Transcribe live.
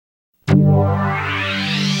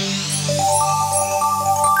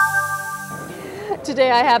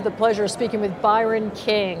Today I have the pleasure of speaking with Byron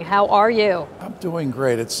King. How are you? I'm doing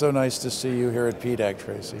great. It's so nice to see you here at PDAC,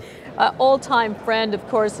 Tracy. Old-time friend, of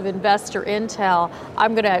course, of InvestorIntel.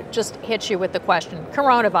 I'm going to just hit you with the question.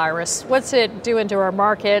 Coronavirus, what's it doing to our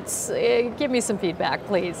markets? Give me some feedback,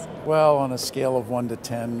 please. Well, on a scale of 1 to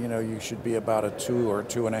 10, you should be about a 2 or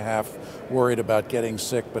 2.5 worried about getting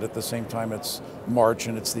sick, but at the same time it's March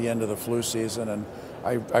and it's the end of the flu season, and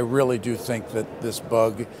I really do think that this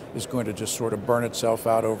bug is going to just sort of burn itself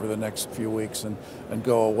out over the next few weeks and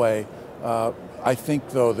go away. I think,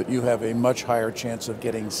 though, that you have a much higher chance of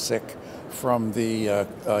getting sick from the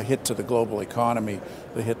hit to the global economy,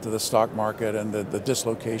 the hit to the stock market, and the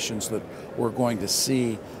dislocations that we're going to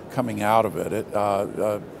see coming out of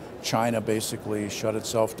it. China basically shut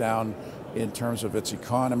itself down in terms of its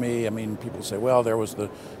economy. I mean, people say, well, there was the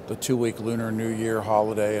 2-week Lunar New Year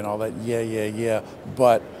holiday and all that. Yeah.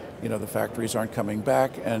 But, the factories aren't coming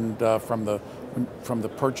back, and from the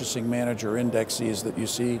purchasing manager indexes that you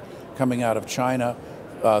see coming out of China,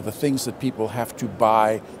 the things that people have to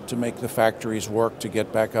buy to make the factories work to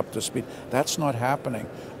get back up to speed, that's not happening.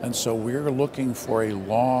 And so we're looking for a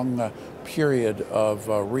long period of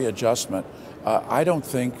readjustment. I don't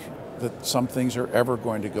think that some things are ever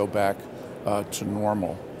going to go back to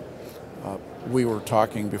normal. We were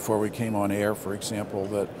talking before we came on air, for example,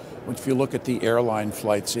 that if you look at the airline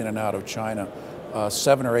flights in and out of China,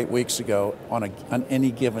 7 or 8 weeks ago, on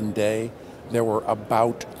any given day, there were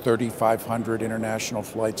about 3,500 international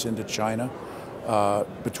flights into China,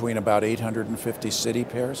 between about 850 city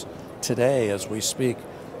pairs. Today, as we speak,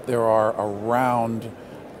 there are around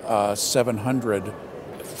 700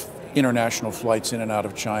 international flights in and out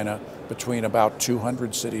of China, between about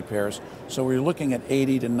 200 city pairs. So we're looking at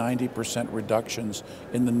 80 to 90% reductions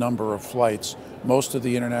in the number of flights. Most of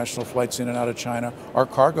the international flights in and out of China are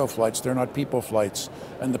cargo flights. They're not people flights.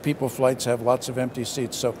 And the people flights have lots of empty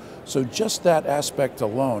seats. So just that aspect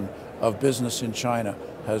alone of business in China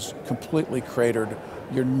has completely cratered.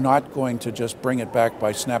 You're not going to just bring it back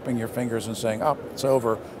by snapping your fingers and saying, oh, it's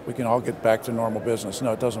over, we can all get back to normal business.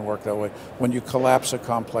 No, it doesn't work that way. When you collapse a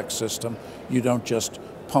complex system, you don't just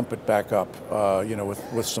pump it back up,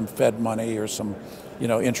 with some Fed money or some,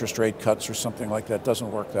 interest rate cuts or something like that. It doesn't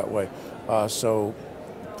work that way. So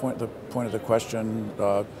the point of the question,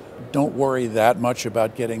 don't worry that much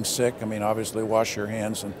about getting sick. I mean, obviously wash your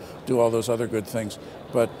hands and do all those other good things,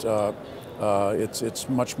 but it's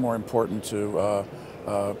much more important to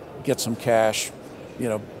get some cash.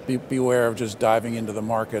 Beware of just diving into the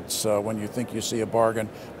markets when you think you see a bargain,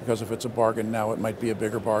 because if it's a bargain now, it might be a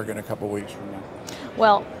bigger bargain a couple weeks from now.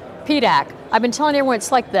 Well, PDAC, I've been telling everyone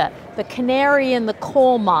it's like the canary in the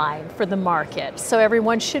coal mine for the market, so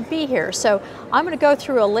everyone should be here. So I'm going to go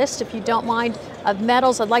through a list, if you don't mind, of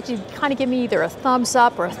metals. I'd like you to kind of give me either a thumbs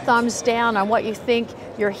up or a thumbs down on what you think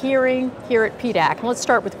you're hearing here at PDAC. And let's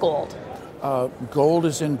start with gold. Gold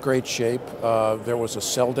is in great shape. There was a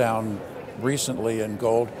sell down recently in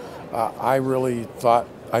gold. I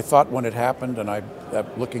thought when it happened, and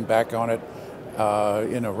looking back on it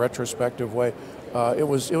in a retrospective way, it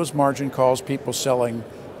was margin calls, people selling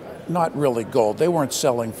not really gold. They weren't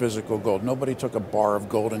selling physical gold. Nobody took a bar of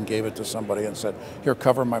gold and gave it to somebody and said, here,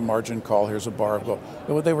 cover my margin call, here's a bar of gold.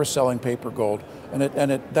 They were selling paper gold, and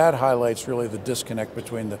that highlights really the disconnect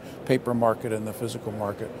between the paper market and the physical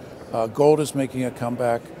market. Gold is making a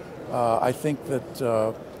comeback. I think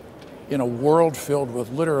that in a world filled with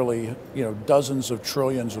literally dozens of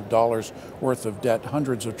trillions of dollars worth of debt,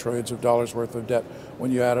 hundreds of trillions of dollars worth of debt,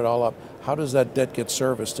 when you add it all up, how does that debt get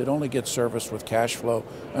serviced? It only gets serviced with cash flow,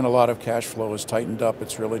 and a lot of cash flow is tightened up.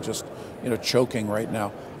 It's really just choking right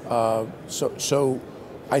now. So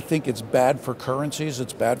I think it's bad for currencies.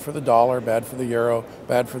 It's bad for the dollar, bad for the euro,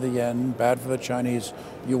 bad for the yen, bad for the Chinese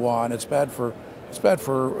yuan. It's bad for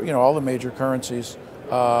all the major currencies,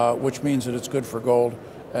 which means that it's good for gold.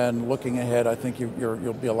 And looking ahead, I think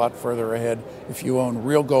you'll be a lot further ahead if you own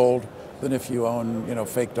real gold than if you own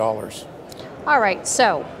fake dollars. All right,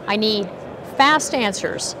 so I need fast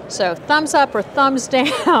answers. So thumbs up or thumbs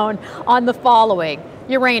down on the following.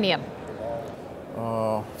 Uranium.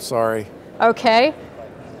 Oh, sorry. Okay.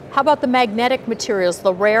 How about the magnetic materials,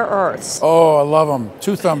 the rare earths? Oh, I love them.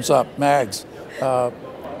 2 thumbs up, mags.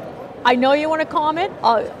 I know you want to comment.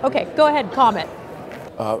 Okay, go ahead, comment.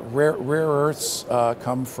 Rare earths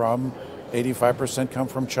come from, 85% come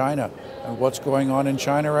from China. And what's going on in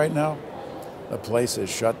China right now? The place is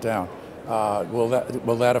shut down. Will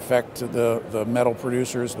that affect the metal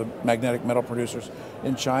producers, the magnetic metal producers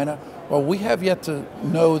in China? Well, we have yet to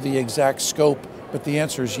know the exact scope, but the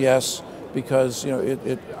answer is yes. because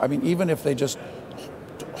I mean, even if they just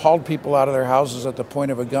hauled people out of their houses at the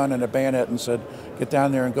point of a gun and a bayonet and said, get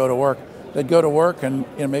down there and go to work, they'd go to work, and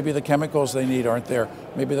maybe the chemicals they need aren't there.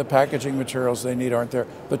 Maybe the packaging materials they need aren't there.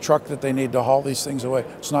 The truck that they need to haul these things away,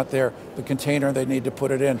 it's not there. The container they need to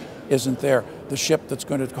put it in isn't there. The ship that's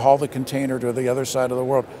going to haul the container to the other side of the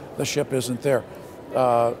world, the ship isn't there.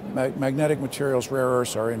 Magnetic materials, rare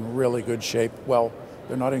earths, are in really good shape. Well,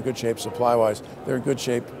 they're not in good shape supply-wise. They're in good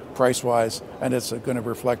shape price-wise, and it's going to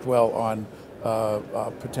reflect well on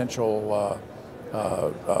potential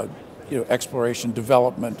exploration,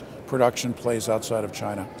 development, production plays outside of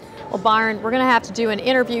China. Well, Byron, we're going to have to do an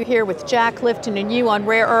interview here with Jack Lifton and you on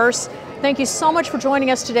rare earths. Thank you so much for joining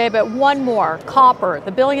us today. But one more, copper.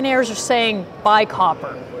 The billionaires are saying buy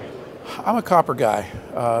copper. I'm a copper guy.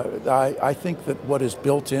 I think that what is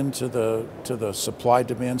built into the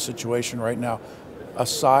supply-demand situation right now,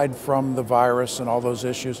 aside from the virus and all those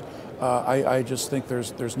issues, I just think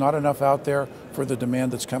there's not enough out there for the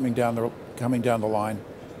demand that's coming down the line.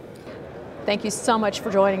 Thank you so much for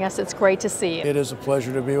joining us. It's great to see you. It is a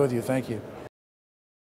pleasure to be with you. Thank you.